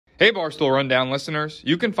Hey, Barstool Rundown listeners.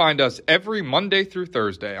 You can find us every Monday through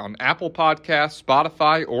Thursday on Apple Podcasts,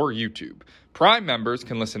 Spotify, or YouTube. Prime members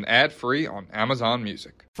can listen ad-free on Amazon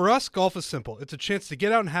Music. For us, golf is simple. It's a chance to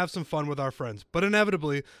get out and have some fun with our friends. But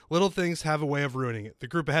inevitably, little things have a way of ruining it. The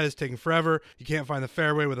group ahead is taking forever, you can't find the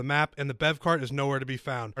fairway with a map, and the bev cart is nowhere to be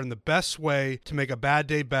found. And the best way to make a bad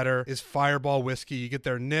day better is Fireball Whiskey. You get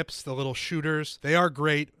their nips, the little shooters. They are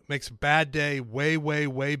great. Makes a bad day way, way,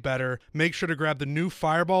 way better. Make sure to grab the new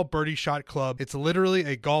Fireball Birdie Shot Club. It's literally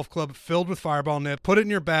a golf club filled with Fireball nips. Put it in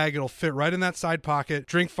your bag. It'll fit right in that side pocket.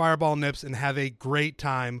 Drink Fireball nips and have a great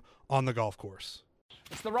time on the golf course.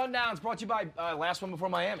 It's the Rundown. It's brought to you by last one before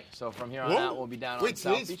Miami. So from here on out, we'll be down on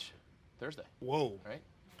South Beach Thursday. Whoa. Right?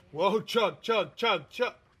 Whoa, chug.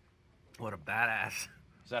 What a badass.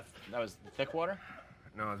 That was the thick water?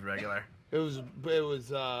 No, it was regular. It was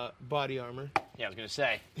body armor. Yeah, I was going to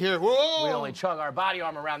say. Here, whoa! We only chug our body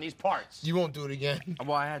armor around these parts. You won't do it again.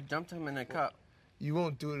 Well, I had dumped him in a cup. You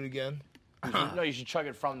won't do it again. No, you should chug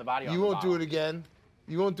it from the body armor. You won't bottle. do it again.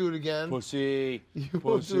 You won't do it again. Pussy. You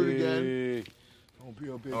won't do it again. Don't be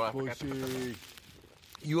a big pussy.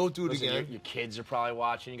 You won't do it again. Your kids are probably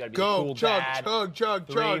watching. You got to be Go, the cool chug, dad. chug.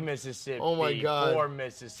 3 Mississippi. Oh, my God. 4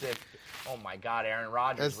 Mississippi. Oh, my God. Aaron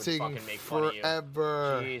Rodgers That's would taking fucking make fun of you.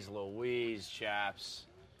 forever. Jeez Louise, chaps.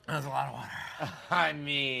 That was a lot of water. I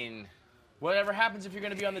mean, whatever happens if you're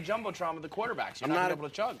going to be on the Jumbotron with the quarterbacks? You're not going to be able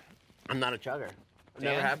to chug. I'm not a chugger. Dan?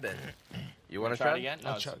 Never have been. You want to Try chug? it again? No,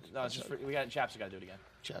 I'll it's, chug. no, it's just we got Chaps. You got to do it again.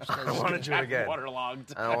 Chaps, I want to do it again.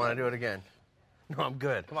 Waterlogged. I don't want to do it again. No, I'm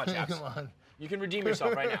good. Come on, Chaps. Come on. You can redeem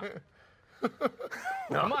yourself right now.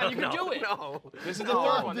 Come on, you can do it. No. This is the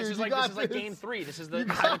third one. dude, This is you like got this. game 3. This is the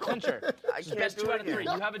clincher. I This is can't best do 2 it out of 3.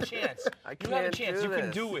 again. You have a chance. I You have a can't chance. do You can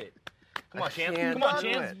this. do it. Come on, I champ. can't Come on,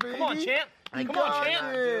 do champ. it. Come on, champ. I Come on, cannot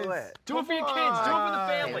champ. do it. Do it for your kids. Do it for the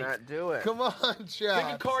family. Cannot do it. Come on, Think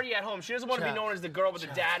Chaps. of Cardi at home. She doesn't want to be known as the girl with the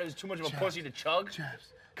dad who's too much of a pussy to chug. Chaps.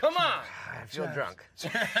 Come on. I feel drunk.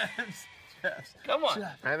 Come on.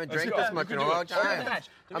 I haven't Let's drank go. this much You in can a do long it. Open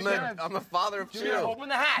the time. hatch. I'm a father of 2. Yeah, open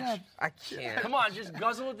the hatch. I can't. Come on, just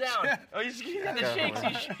guzzle it down. Oh, you got the shakes.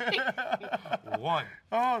 You shake. 1,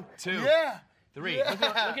 Oh, 2, yeah. 3. Yeah.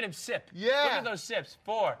 Look at him sip. Yeah. Look at those sips.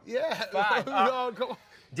 4. Yeah. 5. No, come on.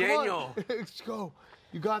 Daniel. Come on. Let's go.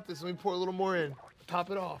 You got this. Let me pour a little more in. Top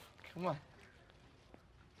it off. Come on.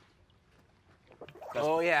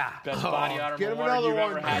 Oh, yeah. Best body armor Get him water another you've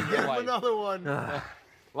one. ever had in Get your him life. another one.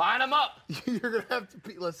 Line them up. You're going to have to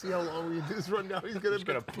pee. Let's see how long we can do this rundown. He's going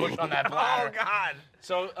Gonna push on that bladder. Oh, God.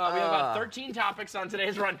 So we have about 13 topics on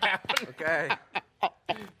today's rundown. Okay.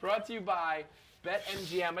 Brought to you by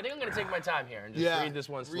BetMGM. I think I'm going to take my time here and just read this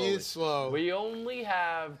one slowly. Read it slow. We only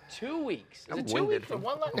have 2 weeks. Is I'm it 2 winded. weeks or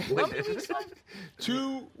one left? How many weeks left?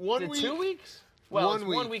 1 Is it week? 2 weeks? Well, One it's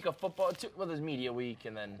week. 1 week of football. Well, there's media week,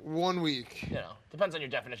 and then 1 week. depends on your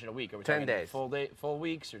definition of week. Are we 10 talking days. full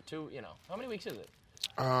weeks or 2? How many weeks is it?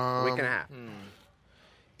 Week and a half.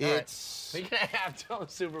 It's Week and a half till the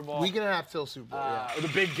Super Bowl. week and a half till Super Bowl. The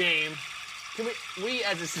big game. Can we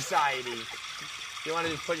as a society, you want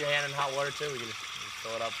to just put your hand in hot water too? We can just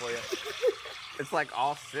fill it up for you. It's like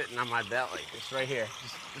all sitting on my belly. It's right here.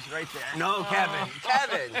 Just right there. No, Kevin.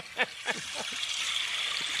 Kevin.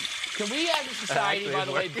 Can we as a society, Actually, by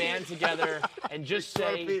the way, working. band together and just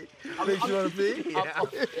say, Makes you want to pee?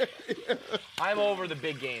 I'm over the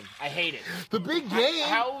big game. I hate it. The big game?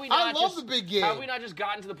 How have we I not love just, the big game. How have we not just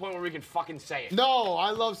gotten to the point where we can fucking say it? No, I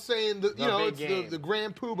love saying big it's game. the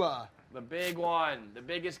grand poobah. The big one. The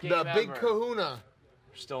biggest game The ever. big kahuna.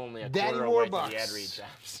 We're still only a Daddy quarter away to Warbucks. the ad read,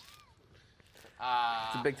 chaps.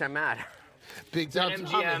 It's a big time ad. Big time MGM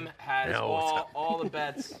Tommy. has No, all the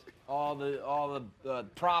bets, all the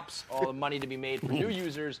props, all the money to be made for new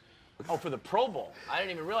users. Oh, for the Pro Bowl. I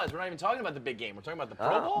didn't even realize we're not even talking about the big game. We're talking about the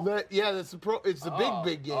Pro Bowl. Yeah, that's it's the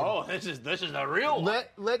big game. Oh, this is the real one.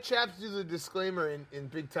 Let Chaps do the disclaimer in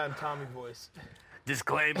big time Tommy voice.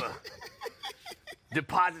 Disclaimer.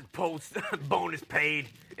 Deposit post, bonus paid,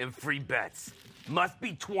 and free bets. Must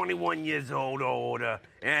be 21 years old or older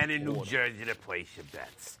and in New Jersey to place your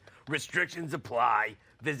bets. Restrictions apply.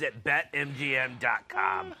 Visit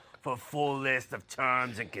BetMGM.com for a full list of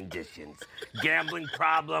terms and conditions. Gambling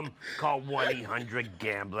problem? Call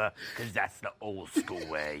 1-800-GAMBLER, because that's the old school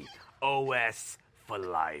way. OS for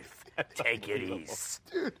life. Take it easy.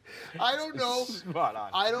 Dude, I don't know. Spot on.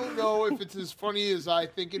 I don't know if it's as funny as I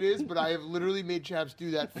think it is, but I have literally made Chaps do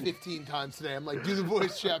that 15 times today. I'm like, do the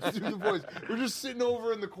voice, Chaps, do the voice. We're just sitting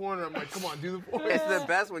over in the corner. I'm like, come on, do the voice. It's the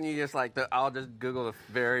best when you just I'll just Google the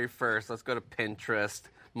very first. Let's go to Pinterest.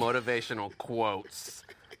 Motivational quotes.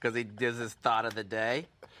 Because he does his thought of the day.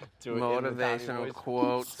 Do it in the Tommy Motivational voice.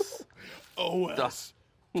 quotes. OS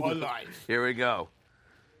for life. Here we go.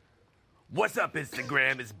 What's up,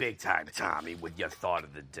 Instagram? It's Big Time Tommy with your thought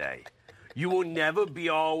of the day. You will never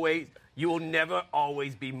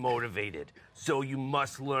always be motivated, so you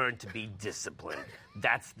must learn to be disciplined.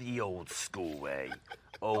 That's the old school way.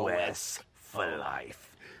 OS for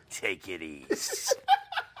life. Take it easy.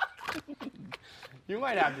 You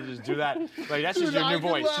might have to just do that. Like that's just Dude, your I new could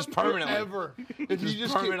voice, laugh just permanently. forever if you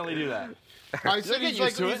just Permanently do that. I said get he's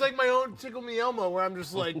used to he's it. like my own Tickle Me Elmo, where I'm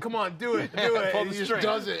just like, come on, do it, do it. Pull And the he just string.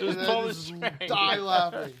 does it. Just and pull then the just string. die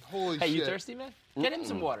laughing. Holy Hey, shit. you thirsty, man? Get him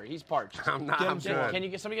some water. He's parched. I'm not. I'm good. Can you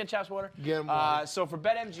get somebody get Chaps water? Get him water. So for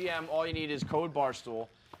BetMGM, all you need is code Barstool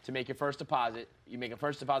to make your first deposit. You make a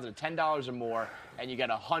first deposit of $10 or more, and you get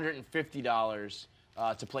 $150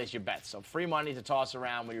 to place your bets. So free money to toss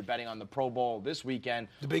around when you're betting on the Pro Bowl this weekend,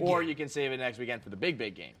 or you can save it next weekend for the big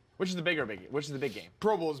game. Which is the big game?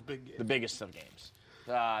 Pro Bowl is a big game. The biggest of games.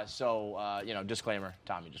 Disclaimer,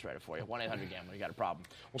 Tommy just read it for you. 1-800-GAMBLER, you got a problem.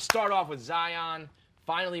 We'll start off with Zion.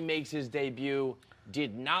 Finally makes his debut.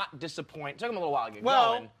 Did not disappoint. Took him a little while to get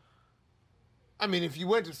going. I mean, if you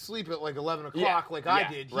went to sleep at like 11 o'clock, Yeah, like yeah, I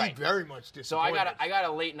did, he right. very much disappointed. So I got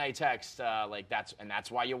a late night text that's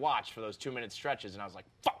why you watch for those 2-minute stretches, and I was like,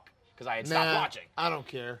 fuck, because I had stopped watching. I don't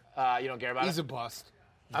care. You don't care about He's it? a bust.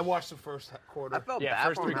 I watched the first quarter. I felt Yeah, bad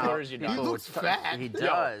first for three him how quarters, you're done. He people looks would- fat. He Yo,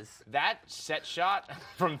 does. That set shot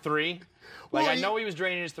from 3, Well, I know he was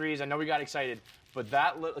draining his threes. I know we got excited, but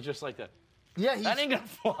that just like that ain't gonna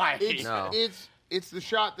fly. It's, No. it's the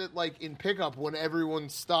shot that, like, in pickup, when everyone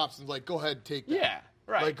stops and like, go ahead, take that. Yeah,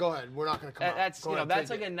 right. Like, go ahead. We're not going to come out. That's Go ahead, that's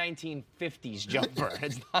take like it. a 1950s jumper.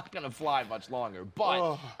 It's not going to fly much longer. But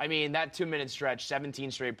Oh. I mean, that 2-minute stretch, 17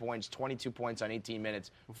 straight points, 22 points on 18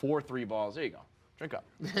 minutes, 4 3 balls. There you go. Drink up.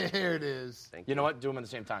 There it is. You know what? Do them at the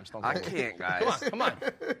same time. Stone I Cold. can't, guys. Come on.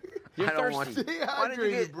 You're I don't thirsty. want to. Stay Why did you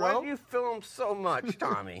hydrated, bro. Why did you film so much,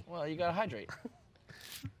 Tommy? Well, you gotta hydrate.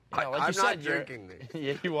 You know, like I'm you said, not you're- drinking this.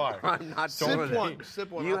 Yeah, you are. I'm not Sip doing one. it.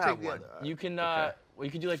 Sip one. You I'll have take the one. other. You can. Well,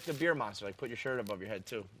 you can do like the beer monster. Like put your shirt above your head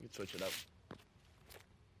too. You can switch it up.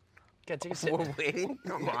 Okay, take a sip. We're waiting.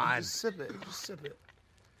 Come Yeah, on. Just sip it. Just sip it.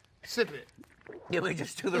 Sip it. Can we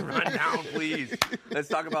just do the rundown, please? Let's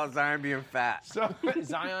talk about Zion being fat. So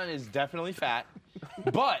Zion is definitely fat,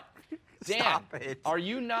 but Dan, Stop it. are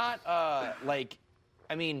you not I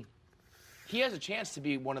mean, he has a chance to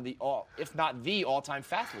be one of the if not the all-time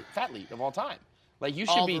fat lead of all time. Like you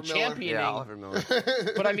should Oliver be Miller. championing. Yeah, Oliver Miller.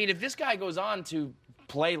 But I mean, if this guy goes on to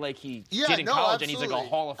play like he Yeah, did in no, college, absolutely. and he's like a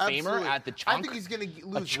Hall of Famer Absolutely. at the I chunk. think he's going to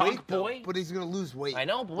lose chunk weight, though, boy? but he's going to lose weight. I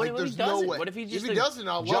know, but like, what if there's he doesn't? No way. What if he's just if he doesn't,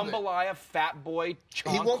 I'll love it. jambalaya fat boy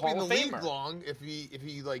chunk He won't be in Hall the of league Famer? long if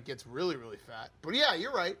he like gets really fat. But yeah,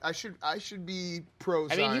 you're right. I should be pro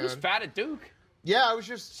I mean, he was Zion. fat at Duke, Yeah, I was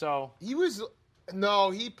just so he was. No,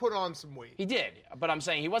 he put on some weight. he did. But I'm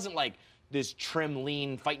saying he wasn't like this trim,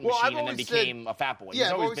 lean fighting Well, I've machine and then always became a fat boy. He's Yeah,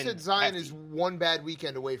 I've always always been said Zion hefty. is one bad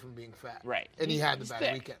weekend away from being fat. Right. And he had the He's bad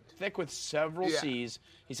thick. weekend. Thick with several Yeah. C's.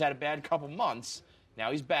 He's had a bad couple months.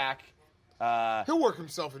 Now he's back. He'll work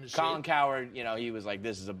himself into Colin shape. Coward, he was like,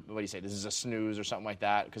 "This is a what do you say? This is a snooze or something like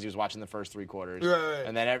that," because he was watching the first 3 quarters. Right.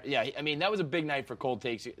 And then, I mean, that was a big night for Cold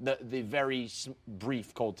Takes. The very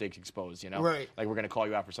brief Cold Takes exposed. Right. Like we're gonna call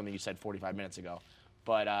you out for something you said 45 minutes ago.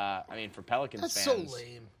 But I mean, for Pelicans That's fans, so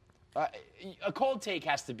lame. A cold take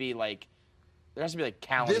has to be like there has to be like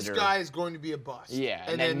calendar. This guy is going to be a bust. Yeah,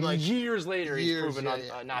 and then like years later, he's years, proven not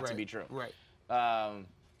to right, be true. Right.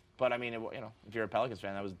 But I mean, if you're a Pelicans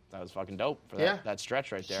fan, that was fucking dope for Yeah. that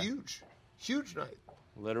stretch right there. Huge night.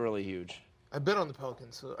 Literally huge. I bet on the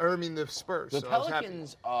Pelicans, the Spurs. The so I was happy.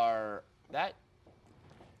 Pelicans are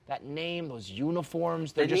that name, those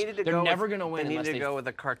uniforms. They're They never going to win They unless need to go with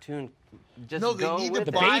a cartoon. Just No, they go need with to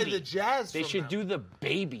the buy baby. the Jazz. They from should them. do the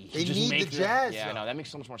baby. They Just need make the them- Jazz, Yeah, I though. know that makes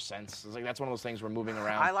so much more sense. It's like that's one of those things we're moving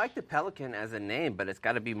around. I like the Pelican as a name, but it's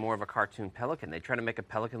got to be more of a cartoon pelican. They try to make a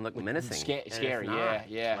pelican look menacing. and it's Scary, not.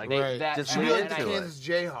 yeah. Like, They- Right. that- just Should be read like the into it. Kansas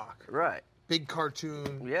Jayhawk. Right. Big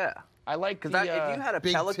cartoon. Yeah. I like Because the. if you had a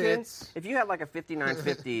big pelican, tits. if you had like a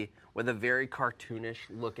 5950 with a very cartoonish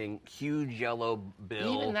looking, huge yellow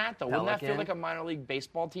bill. even that though, wouldn't that feel pelican, like a minor league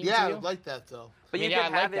baseball team Yeah, to I you? would like that though. But I mean, you yeah,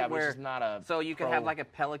 could I like have that, it but where it's just not a so you could pro- have like a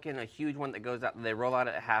pelican, a huge one that goes out. They roll out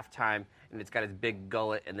at halftime, and it's got its big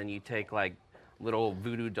gullet, and then you take like little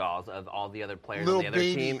voodoo dolls of all the other players on Little the other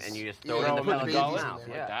team, babies. and you just throw Yeah, it in the put pelican's babies in mouth.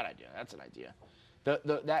 there. I like Yeah. that idea. That's an idea.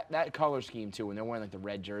 That color scheme too, when they're wearing like the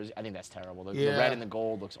red jersey, I think that's terrible. The Yeah. red and the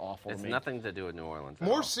gold looks awful It's to me. nothing to do with New Orleans. at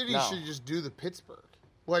More all. cities No. should just do the Pittsburgh.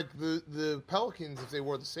 Like the Pelicans, if they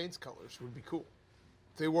wore the Saints colors, would be cool.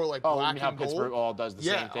 They wore like Oh, you black mean how and gold. Pittsburgh all does the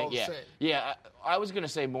same thing? all the Yeah, same. yeah. I was gonna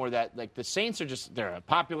say more that like the Saints are they're a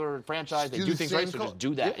popular franchise. Just They do do the things same right, so color. just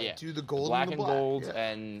do that. Yeah, Yeah, do the gold black and the and black, gold, yeah.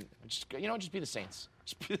 and just be the Saints.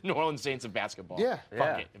 Just be the New Orleans Saints of basketball. Yeah. fuck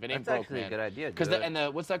Yeah. it. If it ain't That's broke, actually a man. good idea. Because Do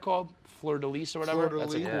it. what's that called? Fleur de lis or whatever. Fleur de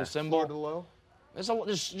That's a lis. cool Yeah. symbol. Fleur de lis.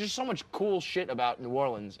 There's just so much cool shit about New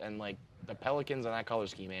Orleans and like the Pelicans and that color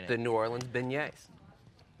scheme, ain't The it? New Orleans beignets.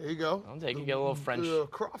 There you go. I'll take it. Get a little French. The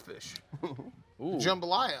crawfish. Ooh.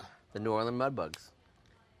 Jambalaya. The New Orleans mudbugs.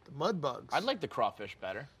 The mud bugs. I'd like the crawfish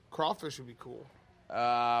better. Crawfish would be cool.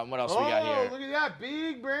 What else we got here? Look at that.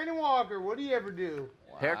 Big Brandon Walker. What do you ever do?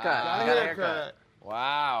 Haircut. Got a Got a haircut.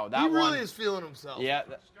 Wow, that He one. really is feeling himself. Yeah,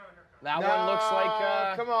 that No, one looks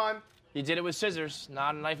like. come on. He did it with scissors,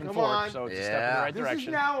 not a knife and Come fork, on. so it's a Yeah. step in the right This direction.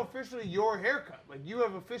 is now officially your haircut. Like, you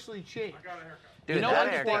have officially changed. Dude, You know that what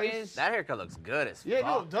the haircut, thing is? That haircut looks good as Yeah, fuck.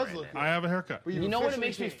 no, it does right look now. good. I have a haircut. But You you've know what it officially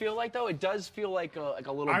makes me changed. feel like though? It does feel like a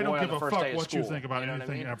little I boy don't on give the a first fuck day of what school. you think about know what I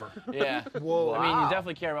anything mean? ever. Yeah. Whoa. I mean, Wow. you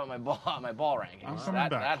definitely care about my ball rankings. I'm coming back.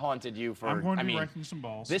 That haunted you for. I'm going to I be mean, ranking some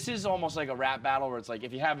balls. this is almost like a rap battle where it's like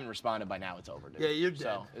if you haven't responded by now, it's over. Dude. Yeah, you're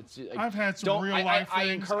So dead. it's. Like, I've had some don't- real I- life I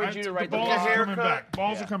things. encourage you to write the the balls balls. are coming Haircut. back.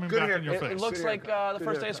 Balls Yeah. are coming Good back in your haircut. face. It looks Good like haircut. the Good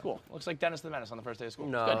first day of haircut. school. Looks like Dennis the Menace on the first day of school.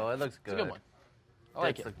 No, It's good. it looks good. It's a good one. I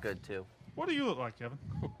like Tits it. look good too. What do you look like, Kevin?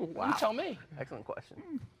 You tell me. Excellent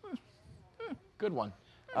question. Good one.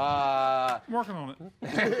 I'm working on it.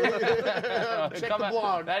 Check the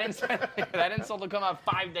blog. That insult will come out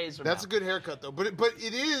 5 days from That's now. a good haircut, though. But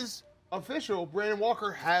it is official. Brandon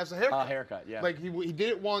Walker has a haircut. Haircut, yeah. Like, he did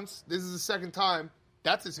it once. This is the second time.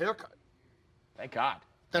 That's his haircut. Thank God.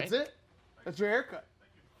 That's Right? it. That's your haircut.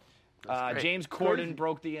 great. James Corden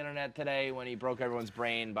broke the internet today when he broke everyone's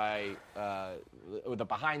brain by with a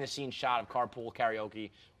behind-the-scenes shot of Carpool Karaoke,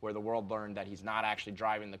 where the world learned that he's not actually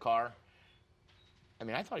driving the car. I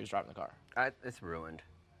mean, I thought he was driving the car. It's ruined.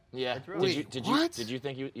 Yeah. ruined. Did What? you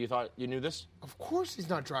think you thought you knew this? Of course he's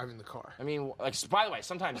not driving the car. I mean, like, by the way,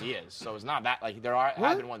 sometimes he is, so it's not that like there have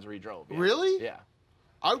What? been ones where he drove. Yeah. Really? Yeah.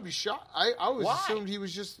 I would be shocked. I always Why? assumed he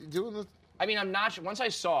was just doing the... I mean, I'm not sure. Once I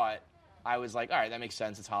saw it, I was like, all right, that makes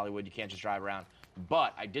sense. It's Hollywood. You can't just drive around.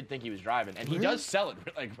 But I did think he was driving. And he Really? does sell it.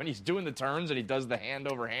 Like, when he's doing the turns and he does the hand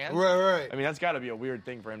over hand. Right. I mean, that's got to be a weird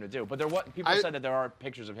thing for him to do. But people said that there are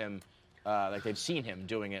pictures of him, like they've seen him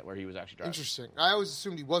doing it where he was actually driving. Interesting. I always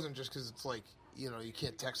assumed he wasn't just because it's like, you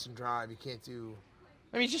can't text and drive. You can't do...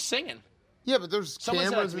 I mean, he's just singing. Yeah, but there's Someone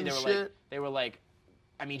said that cameras to me. and They shit. were like,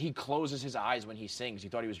 I mean, he closes his eyes when he sings. He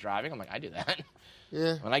thought he was driving. I'm like, I do that.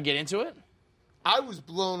 Yeah. When I get into it, I was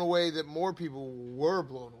blown away that more people were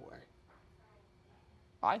blown away.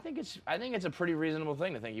 I think it's a pretty reasonable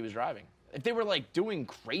thing to think he was driving. If they were like doing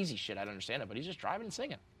crazy shit, I'd understand it. But he's just driving and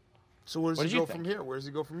singing. So where does What he did you go think? from here? Where does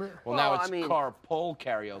he go from here? Well, Well, now it's I mean- carpool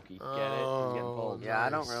karaoke. Get it? He's getting Oh, pulled. Yeah, I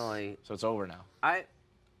Nice. don't really. So it's over now.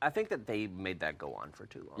 I think that they made that go on for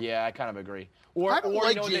too long. Yeah, I kind of agree. Or, I don't or like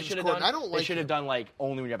you know what James they should have Corden. done? I don't They like should have him. done like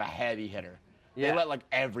only when you have a heavy hitter. They Yeah. let like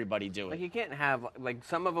everybody do it. Like you can't have like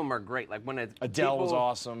some of them are great. Like when it's Adele was people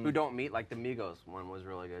awesome. Who don't meet like the Migos one was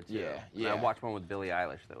really good too. Yeah, And yeah. I watched one with Billie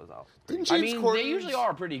Eilish that was awesome. Didn't I James mean, Corden... they usually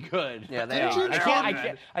are pretty good. Yeah, they Didn't are. James They're I all can't. Corden- I good.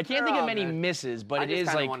 can't. I can't They're think of all many good. misses, but I it just is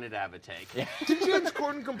kinda like. wanted to have a take. Did James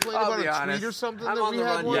Corden complain I'll about be a honest. tweet or something I'm that on we the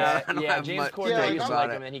had run once? yet. Yeah, I don't yeah. have James much Corden to say used to about like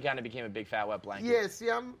it. him, and then he kind of became a big fat wet blanket. Yeah, see,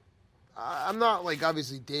 I'm not like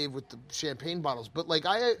obviously Dave with the champagne bottles, but like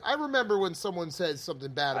I remember when someone says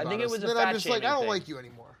something bad about I think it us, was and a then I'm fat just like, I shaming don't thing. like you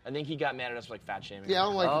anymore. I think he got mad at us for like fat shaming. Yeah, I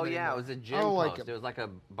don't like him Oh anymore. yeah, it was a gym I don't post. like him. It was like a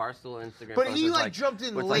Barstool Instagram But post. he It was like jumped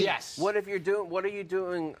in where it's late. like, Yes. What if you're doing? What are you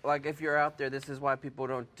doing? Like if you're out there, this is why people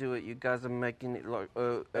don't do it. You guys are making it like.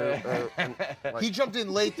 And, like He jumped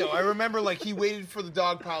in late though. I remember like he waited for the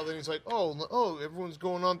dog pile, then he's like, oh, everyone's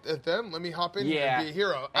going on at them. Let me hop in here and be a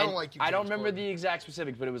hero. I don't And like you. I don't James remember Corden. the exact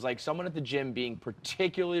specifics, but it was like someone at the gym being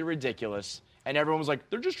particularly ridiculous, and everyone was like,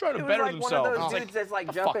 "They're just trying to It was better like themselves." one of It's those dudes that's like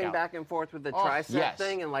the fuck jumping out. back and forth with the tricep yes.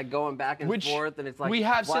 thing and like going back and Which forth, and it's like we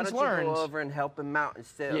have why since don't you learned- go over and help him out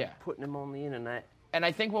instead Yeah. of putting him on the internet? And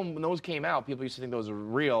I think when those came out, people used to think those were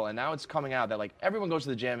real, and now it's coming out that like everyone goes to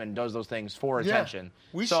the gym and does those things for Yeah. attention.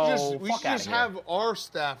 We so should just, we fuck should outta just here. have our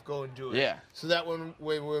staff go and do it. Yeah. So that when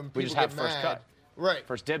people We just get have first mad, cut. right?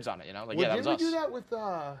 first dibs on it. You know, like Well, yeah, that was didn't we us. do that with?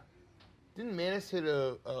 Didn't Manis hit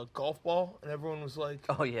a golf ball and everyone was like,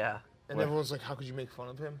 Oh yeah. everyone was like, how could you make fun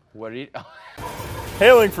of him? What did he?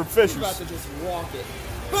 Hailing from Fishers. About to just walk it.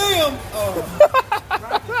 Bam! Oh.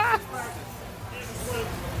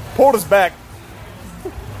 Pulled us back.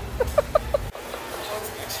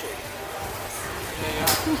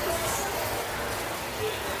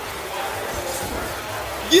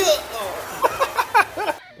 Yeah!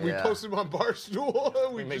 Oh. We posted him on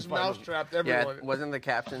Barstool. We just mousetrapped everyone. Yeah, wasn't the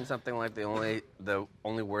caption something like the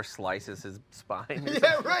only worst slice is his spine?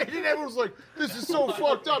 Yeah, right. And everyone's like, "This is so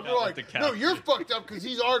fucked up." You're like, "No, you're fucked up because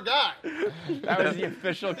he's our guy." That was the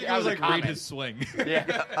official. It was like read his swing.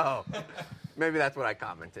 Yeah. Oh, maybe that's what I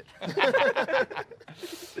commented.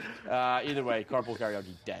 Either way, carpool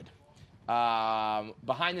karaoke dead.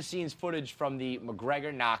 Behind the scenes footage from the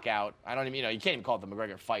McGregor knockout. I don't even, you can't even call it the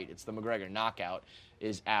McGregor fight. It's the McGregor knockout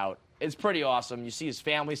is out. It's pretty awesome. You see his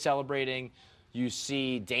family celebrating. You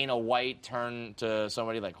see Dana White turn to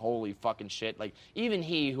somebody like, holy fucking shit. Like, even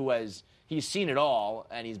he he's seen it all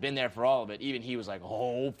and he's been there for all of it. Even he was like,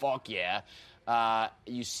 oh, fuck yeah.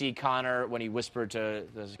 You see Conor when he whispered to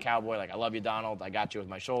the cowboy, like, I love you, Donald. I got you with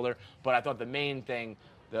my shoulder. But I thought the main thing,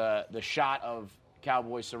 the shot of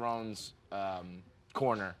Cowboy Cerrone's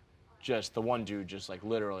corner, just the one dude just like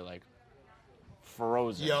literally like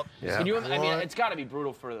frozen. Yep. Yeah. I mean, it's got to be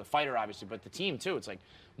brutal for the fighter, obviously, but the team too. It's like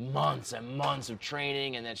months and months of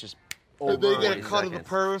training, and that's just over. They get a in cut of the seconds.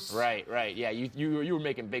 purse. Right. Yeah, you were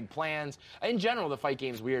making big plans. In general, the fight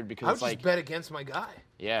game's weird because I would it's like just bet against my guy.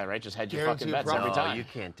 yeah, right. Just hedge your Guaranteed fucking bets every profit. No, time. you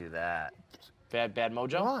can't do that. Bad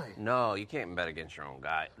mojo. Why? No, you can't bet against your own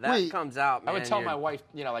guy. That Wait. comes out, man. I would tell my wife,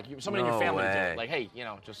 like somebody in your No family to do way. it. Like, hey,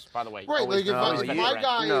 just by the way, Right, always like, if always I- bet my your rent.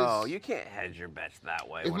 guy No, is- you can't hedge your bets that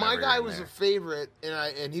way. If my whenever guy you're in was there. a favorite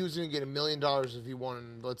and he was going to get $1 million if he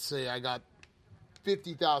won, let's say I got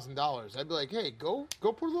 $50,000, I'd be like, hey, go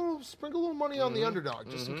sprinkle a little money on the underdog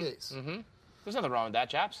just in case. There's nothing wrong with that,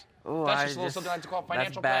 chaps. Ooh, That's I just a little something I like to call that's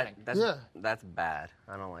financial bad. planning. That's bad.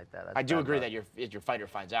 I don't like that. That's I do bad agree luck. that if your fighter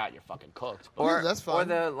finds out, you're fucking cooked. But Or, Yeah, that's or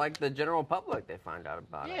fine. the general public, they find out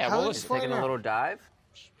about it. Yeah, How well, would listen. you Taking find a out? little dive.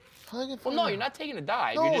 How they gonna Well, find no, out? you're not taking a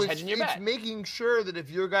dive. No, you're just it's hedging your bet. making sure that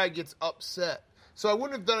if your guy gets upset. So I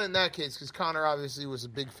wouldn't have done it in that case because Conor obviously was a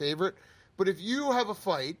big favorite. But if you have a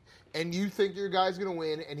fight and you think your guy's going to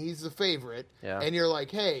win and he's the favorite, and you're like,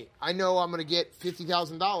 hey, I know I'm going to get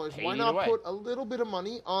 $50,000, Hey, why either not way. put a little bit of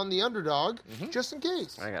money on the underdog Mm-hmm. just in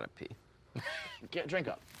case? I gotta pee. Drink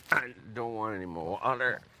up. I don't want any more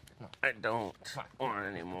water. I don't want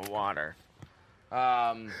any more water.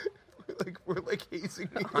 We're like hazing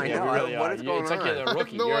you. I Yeah, know. we really what are. is going It's like on? you're the I have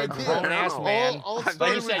rookie. no You're idea. a grown-ass All- man. all Like you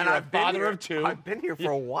started said, with- you're a I've been father here- of two. I've been here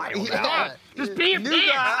for a while now. Yeah. Just pee your New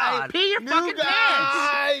pants. guy. Pee your New fucking guy.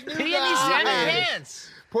 pants. New Pee in these guy. pants.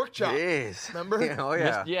 Pork chop. Jeez. Remember? Yeah, oh,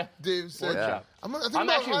 yeah. Yeah. Dave said, Yeah. I'm thinking I'm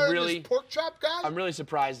about actually hiring really- this pork chop guy. I'm really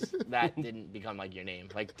surprised that didn't become like your name.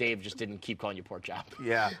 Like Dave just didn't keep calling you pork chop.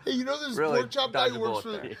 Yeah. Hey, you know this Really pork chop guy dodged who a works for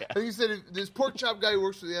bullet the, there. I think he said this pork chop guy who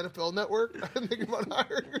works for the NFL Network. I'm thinking about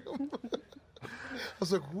hiring him. I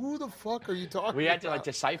was like, who the fuck are you talking We had to about? like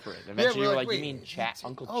decipher it. Eventually, we're you were like, like, you wait, mean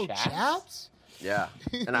Uncle Oh, Chaps? Chaps? Yeah.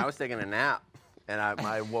 And I was taking a nap. And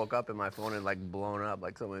I woke up and my phone had like blown up.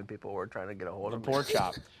 Like so many people were trying to get a hold The of me. pork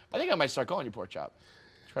chop. I think I might start calling you pork chop.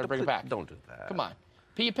 Try to bring it back. Don't do that. Come on.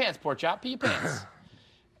 Pee your pants, pork chop. Pee your pants.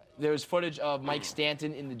 There was footage of Mike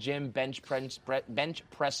Stanton in the gym bench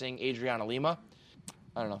pressing Adriana Lima.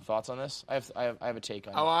 I don't know. Thoughts on this? I have a take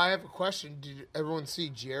on Oh, it. I have a question. Did everyone see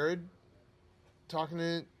Jared talking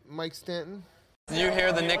to Mike Stanton? Did you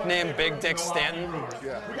hear the nickname Big Dick Stanton?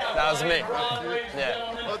 Yeah. That was me.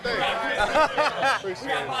 Yeah. Oh, thanks.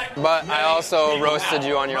 Appreciate it. But I also roasted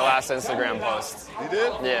you on your last Instagram post. You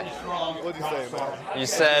did? Yeah. What'd you say, man? You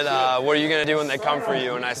said, what are you going to do when they come for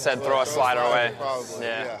you? And I said, throw a slider away. Probably.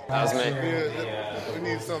 Yeah, that was me. We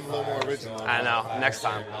need something a little more original. I know. Next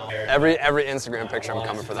time. Every Instagram picture, I'm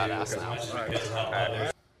coming for that ass now.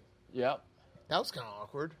 Yep. That was kind of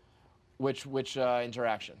awkward. Which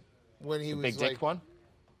interaction? When he was Big like, Dick one?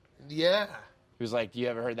 Yeah. He was like, "You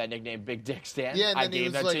ever heard that nickname, Big Dick Stan?" Yeah, and I then he gave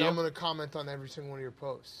was that like, to you. I'm going to comment on every single one of your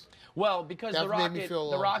posts. Well, because That the made me Rocket, feel a the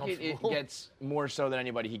little Rocket, it uncomfortable. gets more so than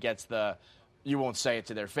anybody. He gets the, you won't say it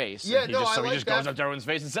to their face. Yeah, And he no, just, I so he like just that. goes up to everyone's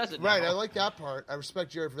face and says it. Right, now. I like that part. I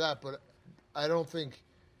respect Jared for that, but I don't think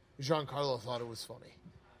Giancarlo thought it was funny.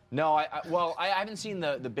 No, I haven't seen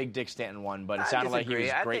the Big Dick Stanton one, but it sounded like he was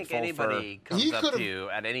I think grateful anybody comes He up could've- to you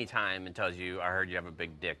at any time and tells you, I heard you have a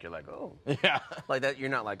big dick. You're like, oh. Yeah. Like that, you're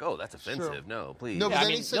not like, oh, that's offensive. No, please. No, but Yeah, I then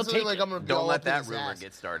mean, he said he'll something take like, it. I'm going to be Don't all let up in that his rumor ass.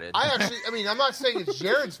 get started. I actually, I'm not saying it's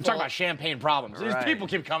Jared's Talking fault. about champagne problems. These Right. people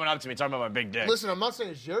keep coming up to me talking about my big dick. Listen, I'm not saying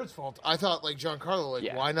it's Jared's fault. I thought, like, Giancarlo, like,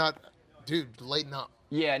 Yeah. why not, dude, lighten up.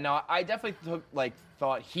 Yeah, no, I definitely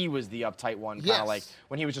thought he was the uptight one, kind of Yes. like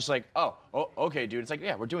when he was just like, oh, okay, dude. It's like,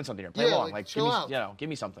 yeah, we're doing something here. Play Yeah, along, like, give chill me, out. give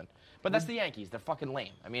me something. But that's the Yankees. They're fucking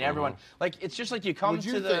lame. I mean, everyone it's just like you come What'd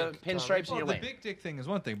you to the think, pinstripes Well, and the you're lame. big dick thing is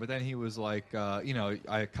one thing, but then he was like,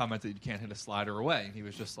 I commented you can't hit a slider away, and he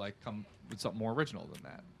was just like, come with something more original than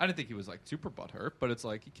that. I didn't think he was like super butthurt, but it's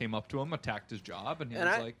like he came up to him, attacked his job, and he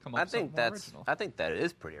was like, come up with something more original. I think that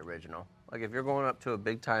is pretty original. Like if you're going up to a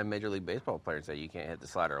big time Major League Baseball player and say you can't hit the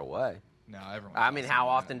slider away. No, everyone. I mean, how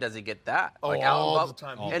often does he get that? Oh, like out all in the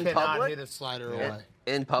time. in He cannot public? hit a slider away.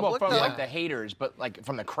 In Well, public? from though? like the haters, but like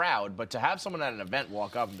from the crowd. But to have someone at an event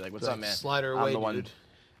walk up and be like, "What's Like, up, man?" slider I'm away, the one. dude.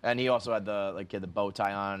 And he also had the bow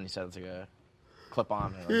tie on. And he said it's like a clip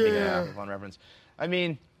on. Yeah. Fun reference. I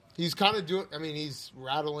mean, He's kind of doing. I mean, he's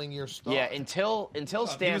rattling your stuff. yeah. Until He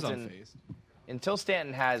was Stanton, unfazed. until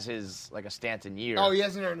Stanton has his like a Stanton year. Oh, he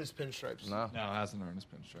hasn't earned his pinstripes. No. No, it hasn't earned his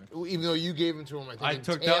pinstripe. Even though you gave him to him, I think. I in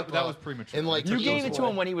took that. Tampa, That was premature. And like You took gave those it to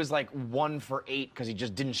away. him when he was like 1 for 8 because he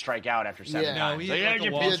just didn't strike out after 7 Yeah. No, times. he Like, had yeah, like a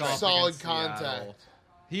your walk He had off solid against contact. Seattle.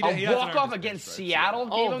 He A hasn't walk earned off his against pinstripes Seattle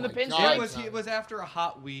Oh gave him the my pinstripe. God. It was after a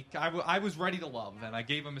hot week. I was ready to love, and I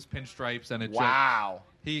gave him his pinstripes, and it Wow.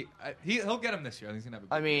 he'll get him this year. I think he's gonna have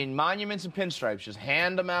a I mean, monuments and pinstripes. Just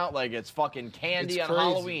hand them out like it's fucking candy It's on crazy.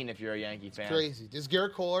 Halloween if you're a Yankee fan. Crazy. Does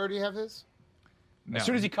Garrett Cole already have his? No. As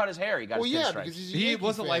soon as he cut his hair, he got Well, his yeah, pinstripes. because he's a He Yankee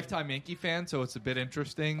was a fan. lifetime Yankee fan, so it's a bit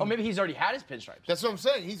interesting. Oh, maybe he's already had his pinstripes. That's what I'm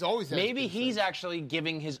saying. He's always had his Maybe he's pinstripes. actually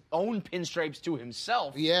giving his own pinstripes to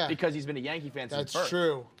himself. Yeah. Because he's been a Yankee fan since That's birth.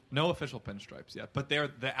 true. No official pinstripes yet, but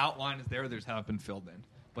the outline is there. They just haven't been filled in,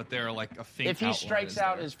 but they're like a faint. If he outline strikes is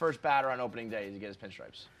out there. his first batter on opening day, does he get his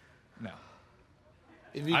pinstripes? no,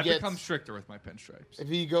 If he I've gets, become stricter with my pinstripes. if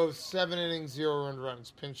he goes 7 innings, 0 earned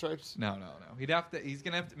runs, pinstripes. No. He's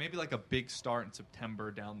gonna have to maybe like a big start in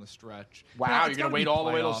September down the stretch. Wow, No, you're it's gonna gotta wait be all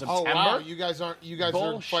the way till playoffs. September? Oh wow, you guys are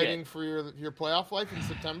Bullshit. fighting for your playoff life in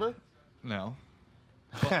September. No,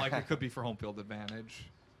 but like it could be for home field advantage.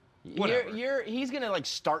 Whatever. He's gonna like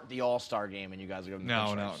start the All-Star game, and you guys are gonna.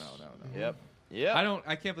 No. Yep. Yep.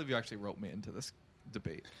 I can't believe you actually wrote me into this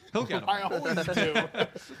debate. He'll get him. I always do.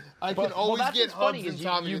 I can always that's get what's funny Hubs is and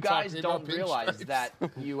Tommy you to talk to guys me don't about realize pinstripes. that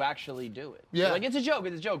you actually do it. Yeah. Like it's a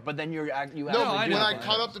joke, but then you No, actually I do know. when it. I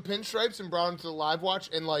cut up the pinstripes and brought them to the live watch,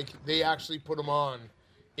 and like they actually put them on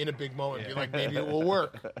in a big moment, be like, maybe it will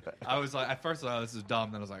work. I was like, at first I thought this is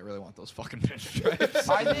dumb. Then I was like, I really want those fucking pinstripes.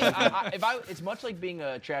 I think it's much like being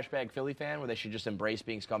a trash bag Philly fan, where they should just embrace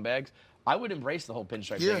being scumbags. I would embrace the whole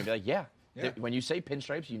pinstripe thing and be like, yeah. When you say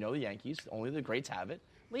pinstripes, you know the Yankees. Only the greats have it.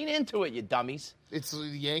 Lean into it, you dummies. It's the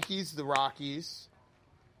Yankees, the Rockies,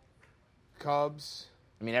 Cubs.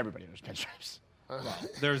 I mean, everybody knows pinstripes.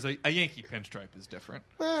 There's a Yankee pinstripe is different.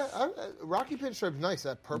 Rocky pinstripe's nice.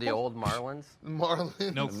 That purple. The old Marlins?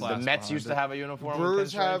 Marlins. No class. The Mets behind used it. to have a uniform.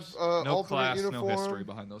 Brewers with have pinstripes. no alternate class, uniform. no history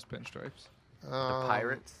behind those pinstripes. The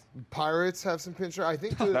Pirates? Pirates have some pinstripes. I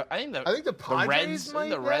think the Padres Reds, might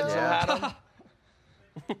the Reds have. have had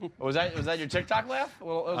them. was that your TikTok laugh?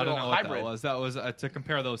 Well, it was I a don't little know what hybrid. that was. That was to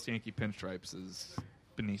compare those to Yankee pinstripes is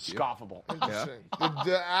beneath you. Scoffable. Interesting.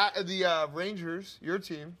 The Rangers, your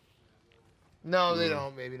team. No, they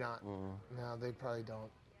don't. Maybe not. No, they probably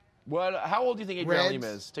don't. Well, how old do you think Adriana Reds? Lima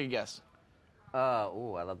is? Take a guess. I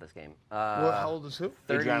love this game. How old is who?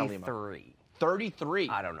 Adriana Lima. 33. 33.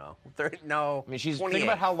 I don't know. 30, no. I mean, she's 28. think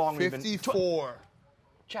about how long we've been. 54.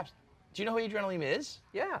 Chaps, do you know who Adriana Lima is?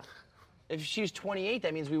 Yeah. If she's 28,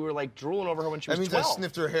 that means we were like drooling over her when she was That means 12. I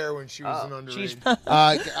sniffed her hair when she was an underage. She's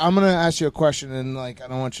I'm going to ask you a question, and I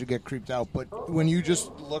don't want you to get creeped out, but when you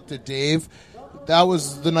just looked at Dave, that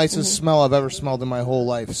was the nicest smell I've ever smelled in my whole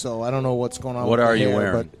life. So I don't know what's going on. What with are the you hair,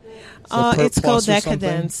 wearing? But is it it's Pert called Plus or something?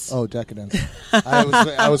 Decadence. Oh, Decadence.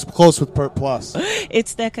 I was close with Pert Plus.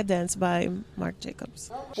 It's Decadence by Marc Jacobs.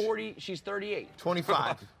 40. She's 38.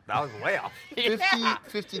 25. That was way off.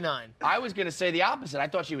 59. I was going to say the opposite. I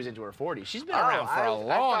thought she was into her 40s. She's been Oh, around for I a long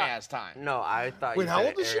thought- ass time. No, I thought Wait, you how said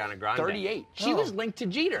old is she? Ariana Grande. 38. She was linked to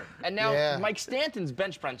Jeter. And now Yeah. Mike Stanton's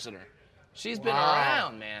bench pressing her. She's been Wow.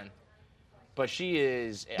 around, man. But she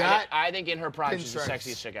is. That I think in her prime, she's the pinstripes.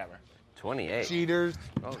 sexiest chick ever. 28. Cheaters.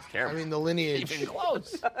 Oh, it's terrible. I mean, the lineage. Even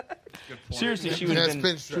close. Seriously, she would That's have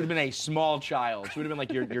pinstripe. been a small child. She would have been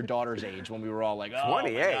like your daughter's age when we were all like, oh,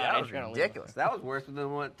 28. my God, That was Adriana Lima. ridiculous. That was worse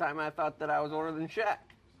than one time I thought that I was older than Shaq.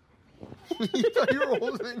 You thought you were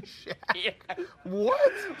older than Shaq? Yeah.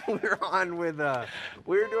 What? We were on with,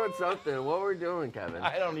 we were doing something. What were we doing, Kevin?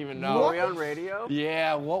 I don't even know. Were we on radio?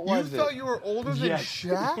 Yeah, what You was it? thought you were older than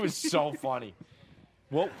Shaq? It was so funny.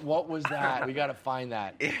 What was that? We got to find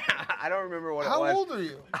that. Yeah, I don't remember what How it was. old are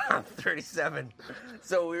you? I'm 37.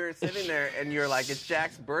 So we were sitting there, and you're like, it's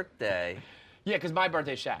Shaq's birthday. Yeah, because my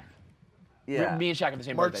birthday's Shaq. Yeah. Me and Shaq have the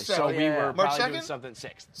same March birthday, 2nd. so we were March probably doing 2nd? something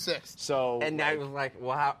 6th. 6th. So And I was like,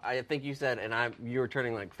 well, how, I think you said, and you were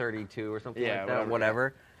turning like 32 or something Yeah, like that,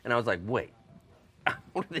 whatever. And I was like, wait,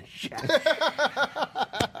 what is Shaq?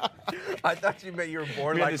 I thought you meant you were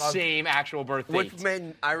born we like had the same actual birthday. Which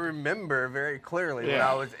meant I remember very clearly when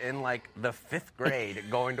I was in like the 5th grade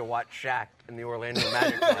going to watch Shaq in the Orlando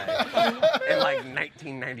Magic play in like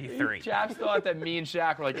 1993. Chaps thought that me and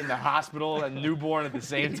Shaq were like in the hospital and newborn at the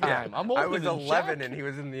same time. Yeah. I'm older I was than 11 Shaq. and he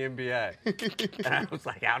was in the NBA. And I was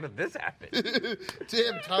like, how did this happen?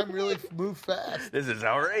 Damn, time really moved fast. This is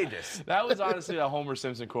outrageous. That was honestly a Homer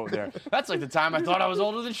Simpson quote there. That's like the time I thought I was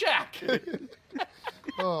older than Shaq.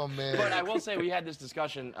 Oh, man. But I will say we had this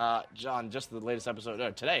discussion, John, just the latest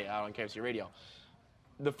episode today on KFC Radio.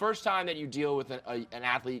 The first time that you deal with an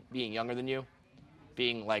athlete being younger than you,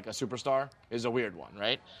 being like a superstar, is a weird one,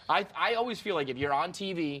 right? I always feel like if you're on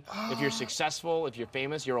TV, if you're successful, if you're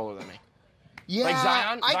famous, you're older than me. Yeah, Like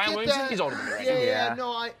Zion I get Williamson, that. he's older than me right Yeah, now.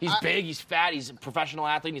 no, He's big, he's fat, he's a professional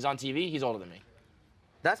athlete, and he's on TV, he's older than me.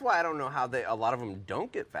 That's why I don't know how a lot of them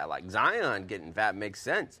don't get fat. Like Zion getting fat makes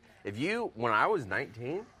sense. When I was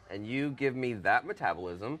 19 and you give me that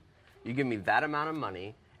metabolism, you give me that amount of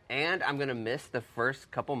money, and I'm going to miss the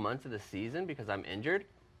first couple months of the season because I'm injured,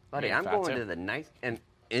 buddy, Yeah, I'm fat going too. to the nice, and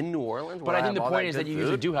in New Orleans. But I think the point is that you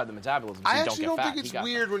usually do have the metabolism, so I you don't actually get don't fat. think it's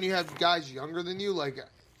weird when you have guys younger than you, like,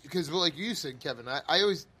 because like you said, Kevin, I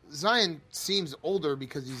always, Zion seems older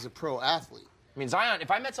because he's a pro athlete. I mean, Zion,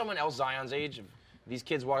 if I met someone else Zion's age, if these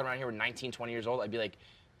kids walking around here were 19, 20 years old, I'd be like,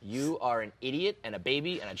 you are an idiot and a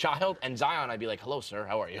baby and a child. And Zion, I'd be like, hello, sir,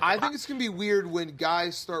 how are you? I think it's going to be weird when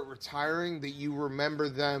guys start retiring that you remember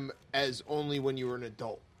them as only when you were an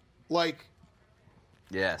adult. Like,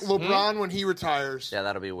 Yes. LeBron when he retires. Yeah,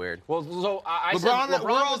 that'll be weird. Well, so I LeBron- said we're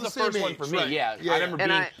LeBron all was the the same first one for age, me. right. Yeah, Yeah, I yeah. remember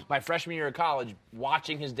And being my freshman year of college,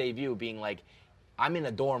 watching his debut, being like, I'm in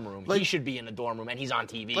a dorm room. He should be in a dorm room, and he's on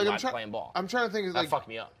TV playing ball. I'm trying to think of That like fucked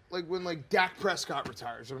me up. Like when like Dak Prescott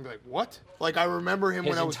retires, I'm gonna be like, what? Like I remember him His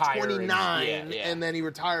when I was entire- 29, yeah. and then he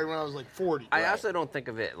retired when I was like 40. I also don't think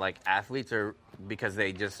of it like athletes are because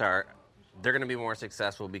they just are. They're going to be more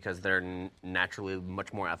successful because they're naturally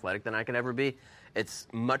much more athletic than I could ever be. It's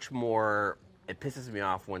much more. It pisses me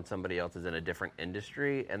off when somebody else is in a different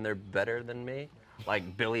industry and they're better than me.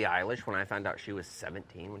 Like Billie Eilish, when I found out she was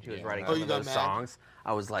 17 when she was writing some of those songs,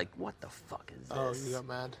 I was like, "What the fuck is this?" Oh, you got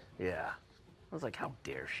mad? Yeah, I was like, "How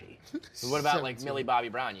dare she?" What about like Millie Bobby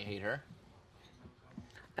Brown? You hate her?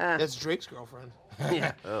 That's Drake's girlfriend.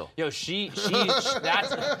 Yeah. Oh. Yo, that's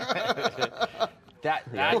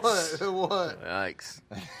that's What? Yikes.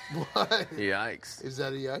 What? Yikes. Is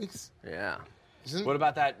that a yikes? Yeah. What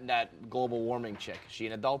about that global warming chick? Is she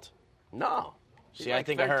an adult? No. See, She's I like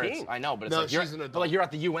think I heard. 13. I know, but it's No, like you're, she's an adult. but like you're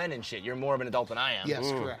at the UN and shit. You're more of an adult than I am.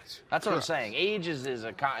 Yes, correct. That's what I'm Correct. saying. Age is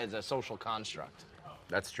a social construct.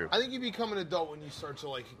 That's true. I think you become an adult when you start to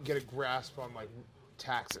like get a grasp on like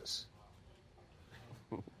taxes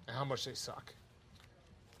and how much they suck.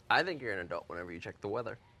 I think you're an adult whenever you check the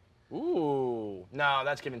weather. Ooh, no,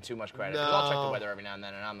 that's giving too much credit. 'Cause I'll check No. the weather every now and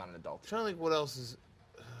then, and I'm not an adult. I'm trying to think what else is.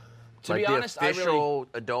 To like be the honest, official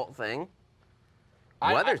adult thing.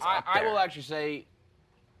 Weather's up I there. will actually say,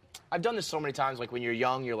 I've done this so many times. Like when you're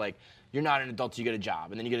young, you're like, you're not an adult till you get a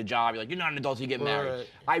job, and then you get a job, you're like, you're not an adult till you get married. Right.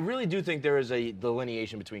 I really do think there is a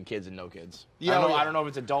delineation between kids and no kids. Yeah, I don't know, oh, yeah. I don't know if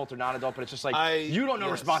it's adult or not adult, but it's just like you don't know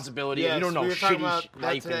yes. responsibility, and you Yes, don't know we were talking shitty about that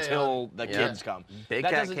life today until on- the Yeah. kids come. Big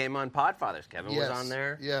That Cat doesn't- came on Podfathers. Kevin was Yes. on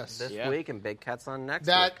there Yes. this Yeah. week, and Big Cat's on next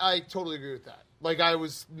That week. I totally agree with that. Like I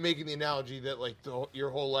was making the analogy that like your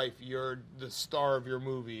whole life you're the star of your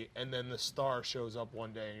movie, and then the star shows up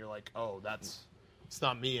one day, and you're like, oh, it's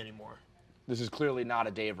not me anymore. This is clearly not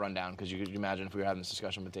a Dave rundown, because you could imagine if we were having this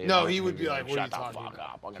discussion with Dave. No, he'd he would be like, what are shut you the talking fuck about?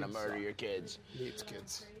 up. I'm going to Kids murder suck. your kids. He hates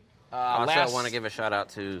kids. Also, last- I want to give a shout out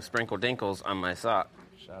to Sprinkle Dinkles on my sock.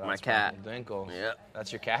 Shout out my to cat. Sprinkle Dinkles. Yep.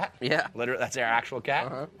 That's your cat? Yeah. Literally, that's our actual cat?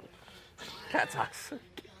 Uh-huh. Cat socks.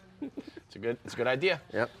 It's a good idea.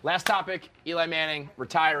 Yep. Last topic, Eli Manning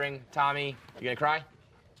retiring. Tommy, you going to cry?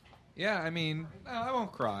 Yeah, I mean, I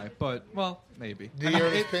won't cry, but, well, maybe. Do you hear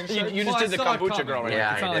his pinstripe? You just did the kombucha girl right Yeah,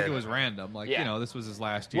 now. it's not I like did. it was random. Like, Yeah. you know, this was his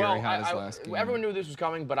last year. Well, he had his last game. everyone knew this was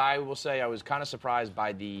coming, but I will say I was kind of surprised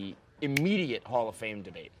by the immediate Hall of Fame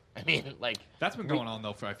debate. I mean, like... That's been going on,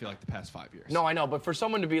 though, for, I feel like, the past 5 years. No, I know, but for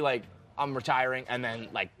someone to be like, I'm retiring, and then,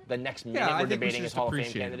 like, the next minute Yeah, I we're think we debating should his just Hall of Fame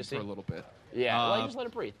appreciate him candidacy. for a little bit. Yeah, well, just let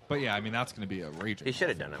it breathe. But, yeah, I mean, that's going to be a raging. He should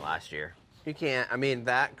have done it last year. You can't. I mean,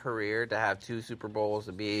 that career to have 2 Super Bowls,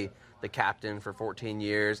 to be the captain for 14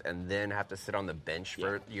 years, and then have to sit on the bench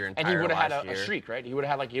for your entire And he would have last had a year. streak, right? He would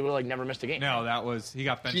have never missed a game. No, that was he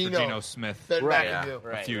got benched for Geno. Geno Smith Right.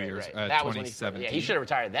 a few years. That was when he 2017. he should have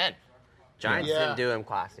retired then. Giants Yeah. didn't do him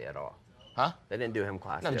classy at all. Huh? They didn't do him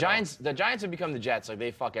classy. No, the at Giants. The Giants have become the Jets. Like they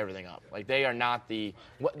fuck everything up. Like they are not the.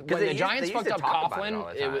 When they the used- Giants they used fucked to up talk about it Coughlin,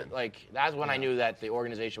 all the it was time. like that's when I knew that the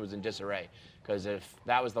organization was in disarray. Because if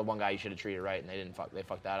that was the one guy you should have treated right, and they didn't fuck, they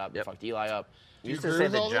fucked that up. They fucked Eli up. all. You used to say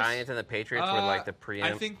the Giants and the Patriots were like the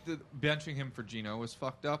I think that benching him for Geno was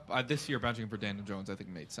fucked up. This year, benching him for Daniel Jones, I think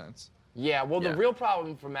made sense. Yeah. Well, Yeah. the real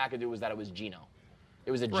problem for McAdoo was that it was Geno. It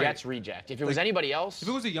was a Right. Jets reject. If it was anybody else, If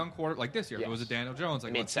it was a young quarter like this year, if it was a Yes. Daniel Jones,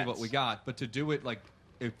 like Made let's see what sense. we got. But to do it like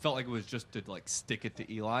it felt like it was just to like stick it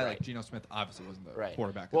to Eli. Like Right. Geno Smith obviously wasn't the right.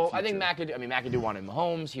 quarterback. of Well, the I think future. McAdoo wanted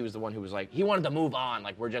Mahomes. He was the one who was like, he wanted to move on.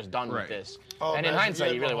 Like, we're just done Right. with this. Oh, and in imagine if hindsight,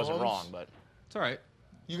 you he had really wasn't Mahomes. wrong. But it's all right.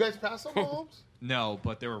 You guys passed on Mahomes? No,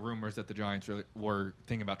 but there were rumors that the Giants really were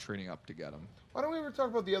thinking about trading up to get him. Why don't we ever talk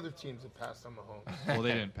about the other teams that passed on Mahomes? Well,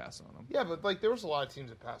 they didn't pass on him. Yeah, but like there was a lot of teams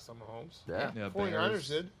that passed on Mahomes. Yeah. 49ers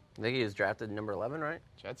did. I think he was drafted number 11, right?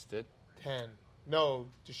 Jets did. 10. No,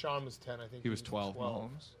 Deshaun was 10. I think He was 12.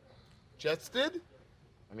 Mahomes. Jets did?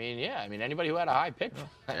 I mean, yeah. I mean, anybody who had a high pick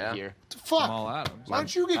that Yeah. year. The fuck? Jamal Adams. Why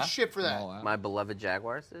don't you get Huh? shit for that? Jamal Adams. My beloved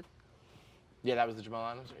Jaguars did. Yeah, that was the Jamal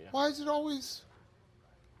Adams. Yeah. Why is it always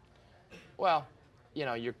Well, you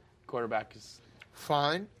know, your quarterback is.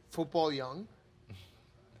 fine? Football young.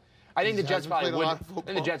 I think the He Jets hasn't probably played a would. lot I of think the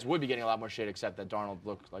football. Jets would be getting a lot more shit, except that Darnold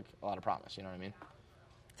looked like a lot of promise. You know what I mean?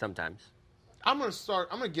 Sometimes. I'm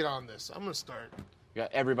gonna get on this. I'm gonna start. You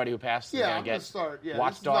got everybody who passed. Yeah, gonna I'm get gonna start. Yeah, this is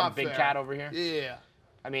Watchdog, not Big fair. Cat over here. Yeah.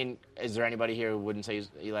 I mean, is there anybody here who wouldn't say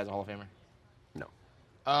Eli's a Hall of Famer?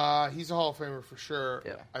 No. He's a Hall of Famer for sure.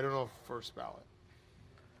 Yeah. I don't know if first ballot.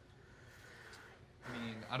 I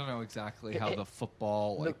mean, I don't know exactly how the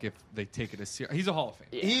football, like if they take it as serious. He's a Hall of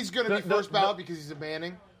Fame. He's gonna be first ballot because he's a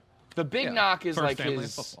Manning. The big Yeah, knock is first like family in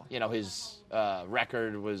his, football. you know, his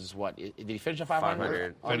record was what? Did he finish at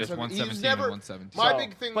 500? 500. Finished 117 He's never. and 117. My So-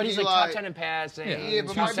 big thing but with he's Eli. like top 10 in passing. Yeah,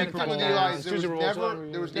 but Two my Super big thing with Bowls. Eli is Two there was Super Bowls, never whatever.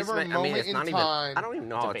 there was It's never a not- I mean, moment it's in not even. time. I don't even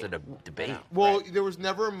know how it's a debate. Well, there was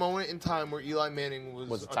never a moment in time where Eli Manning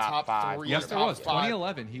was a a top top five. 3. Yes, or there top was. 5.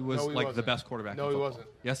 2011, he was No, he like the wasn't. best quarterback. No, in he football. wasn't.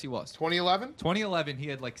 Yes, he was. 2011. 2011, he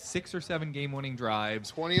had like 6 or 7 game-winning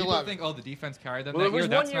drives. 2011. People think, oh, the defense carried them Well, that there was year.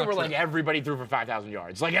 one That's year not where true. like everybody threw for 5,000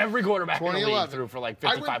 yards. Like every quarterback in the league 2011 threw for like I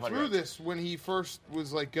 5,500 went through yards. this when he first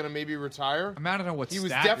was like gonna maybe retire. I don't know what He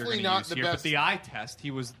was stat definitely you're gonna not use the here, best. but the eye test, he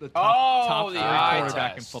was the Oh, top the 3 eye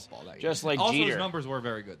quarterback test. in football that year. Just like also, Jeter. his numbers were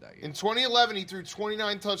very good that year. In 2011, he threw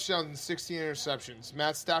 29 touchdowns and 16 interceptions.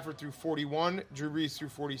 Matt Stafford threw 41. Drew Brees threw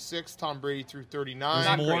 46. Tom Brady threw 39.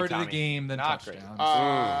 Not There's more great, to the Tommy. game than Not great.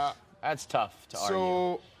 touchdowns. That's tough to argue.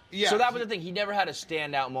 So yeah. So that was the thing. He never had a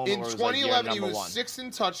standout moment in where it was like, 2011, you're he number was one. 6 in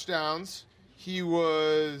touchdowns. He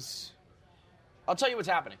was I'll tell you what's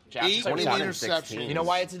happening. Jack, I'll 8 tell you in what's happening. interceptions. You know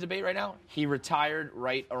why it's a debate right now? He retired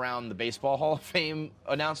right around the Baseball Hall of Fame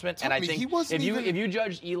announcement, and I Tommy, he think wasn't if even- you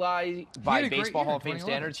judged Eli had by a great Baseball year Hall in of Fame 2011.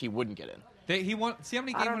 standards, he wouldn't get in. He won. See how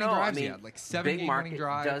many I don't game-winning know. drives I he mean, had? Like 7 big game-winning market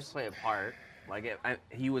drives. does play a part. Like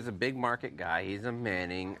he was a big market guy. He's a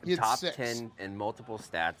Manning, He had top 6. 10 in multiple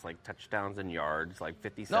stats, like touchdowns and yards, like No,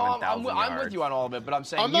 57,000 yards. I'm with you on all of it, but I'm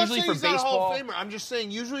saying I'm not usually saying for he's not a baseball, Hall of Famer. I'm just saying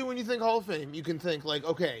usually when you think Hall of Fame, you can think like,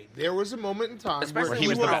 okay, there was a moment in time Especially where he he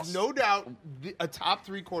was was the best. no doubt a top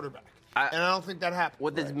 3 quarterback, and I don't think that happened.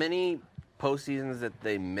 With as many postseasons that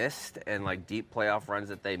they missed and like deep playoff runs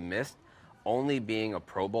that they missed, only being a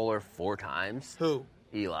Pro Bowler 4 times. Who?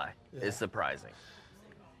 Eli is surprising.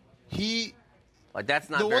 He. Like that's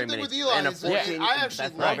not The very one thing many. with Eli and a is that 14, I actually that's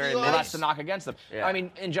love not very Eli. well, many. that's the knock against them. Yeah. I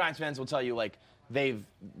mean, and Giants fans will tell you like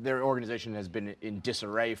their organization has been in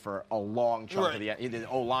disarray for a long chunk of the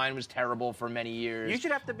O-line was terrible for many years. You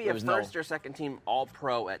should have to be There a was first or second team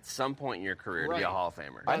All-Pro at some point in your career to be a Right. Hall of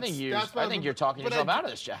Famer. I think you're talking but yourself I out do-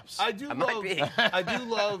 of this, Chaps. I do I might love. be. I do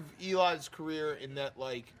love Eli's career in that,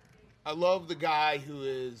 like, I love the guy who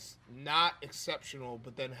is not exceptional,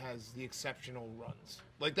 but then has the exceptional runs.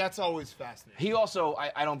 Like that's always fascinating. He also,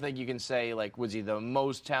 I don't think you can say like was he the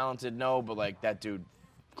most talented? No, but like that dude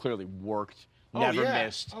clearly worked, never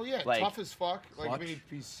missed. Oh yeah, like, tough as fuck. Like I clutch. mean,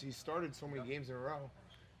 he started so many games in a row.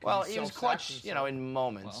 Well, He he was self-sacked clutch, you know, in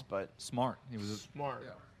moments, Well, but smart. He was smart.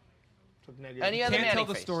 Yeah. Took negative. And he had the Can't tell Manning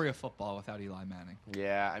the face. story of football without Eli Manning.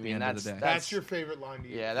 yeah, I mean end of that's the day. That's your favorite line to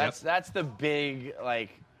use. yeah, that's the big like.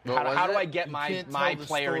 What was How do it? I get You my can't my tell the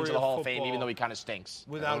player story into the of Hall of Fame, football even though he kind of stinks?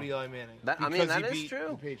 Without Eli Manning. I mean, Because that he is beat true.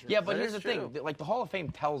 the Patriots. Yeah, but That here's the is thing: true. like the Hall of Fame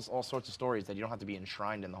tells all sorts of stories that you don't have to be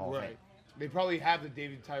enshrined in the Hall of Right. Fame. They probably have the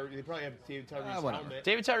David Tyree. They probably have David Tyree's helmet.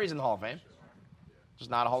 David Tyree's in the Hall of Fame. Just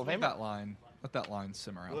not a Hall of Famer. Let that line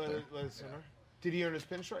simmer out there. Let it simmer. Did he earn his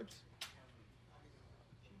pinstripes?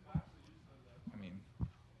 I mean,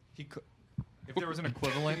 he could. If there was an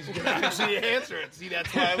equivalent, he's going to actually answer it. See,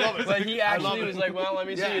 that's why I love it. But he actually was like, "Well, let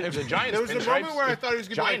me see." If the Giants. There was a moment where I thought he was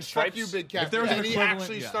going to be like, "Fuck you, Big Cat," and he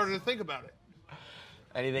actually started to think about it.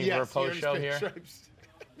 Anything for a post show here?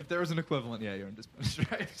 If there was an equivalent, yeah, you earned his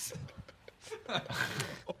pinstripes.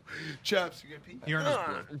 Chaps, you get pee? He earned his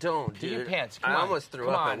blue. Don't, Do dude. your pants. I almost threw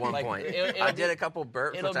up at one point. I did a couple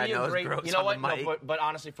burps, which I know is gross. You know what? On the mic. No, but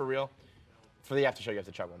honestly, for real, for the after show, you have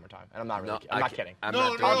to chug one more time. And I'm not really. I'm not kidding.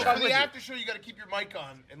 No, for the after show, you got to keep your mic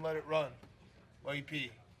on and let it run while you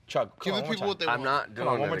pee. Chug. Give the people what they want. I'm not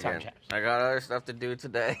doing it again. I got other stuff to do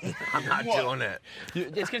today. I'm not doing it.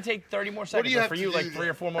 It's gonna take 30 more seconds. For you, like 3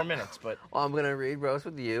 or 4 more minutes. But I'm gonna read Roast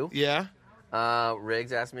with you. Yeah.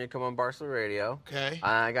 Riggs asked me to come on Barstool Radio. Okay.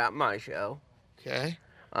 I got my show. Okay.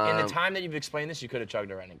 In the time that you've explained this, you could have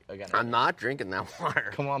chugged it again. I'm not drinking that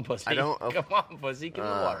water. Come on, pussy. I don't. Come on, pussy. Give me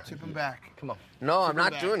the water. Tip him back. Come on. No, I'm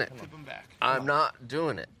not doing it. Tip him back. I'm not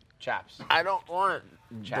doing it. Chaps. I don't want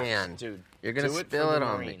it, Chaps, Dan. dude. You're gonna do it spill for it the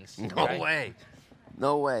on Marines, me. okay? No way.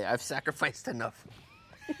 No way. I've sacrificed enough.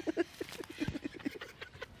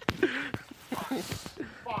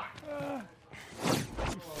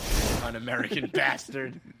 Un-American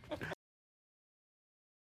bastard.